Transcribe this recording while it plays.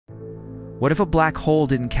What if a black hole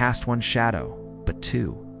didn't cast one shadow, but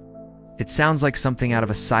two? It sounds like something out of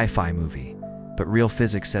a sci-fi movie, but real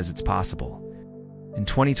physics says it's possible. In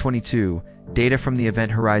 2022, data from the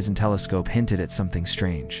Event Horizon Telescope hinted at something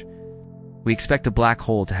strange. We expect a black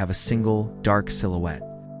hole to have a single, dark silhouette,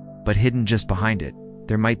 but hidden just behind it,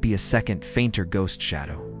 there might be a second, fainter ghost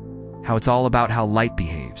shadow. How it's all about how light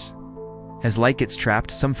behaves. As light gets trapped,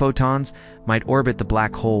 some photons might orbit the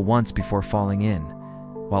black hole once before falling in,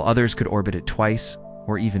 while others could orbit it twice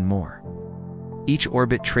or even more. Each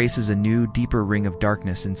orbit traces a new, deeper ring of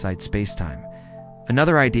darkness inside spacetime.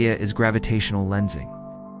 Another idea is gravitational lensing.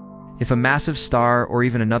 If a massive star or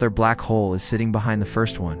even another black hole is sitting behind the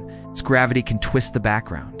first one, its gravity can twist the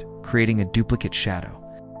background, creating a duplicate shadow.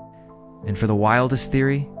 And for the wildest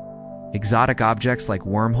theory, exotic objects like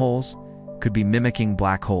wormholes could be mimicking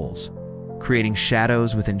black holes, creating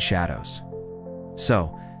shadows within shadows.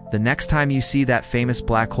 So, the next time you see that famous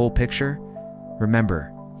black hole picture,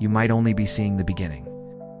 remember, you might only be seeing the beginning.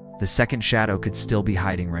 The second shadow could still be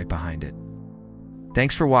hiding right behind it.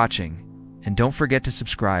 Thanks for watching, and don't forget to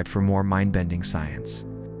subscribe for more mind-bending science.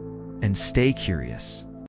 And stay curious.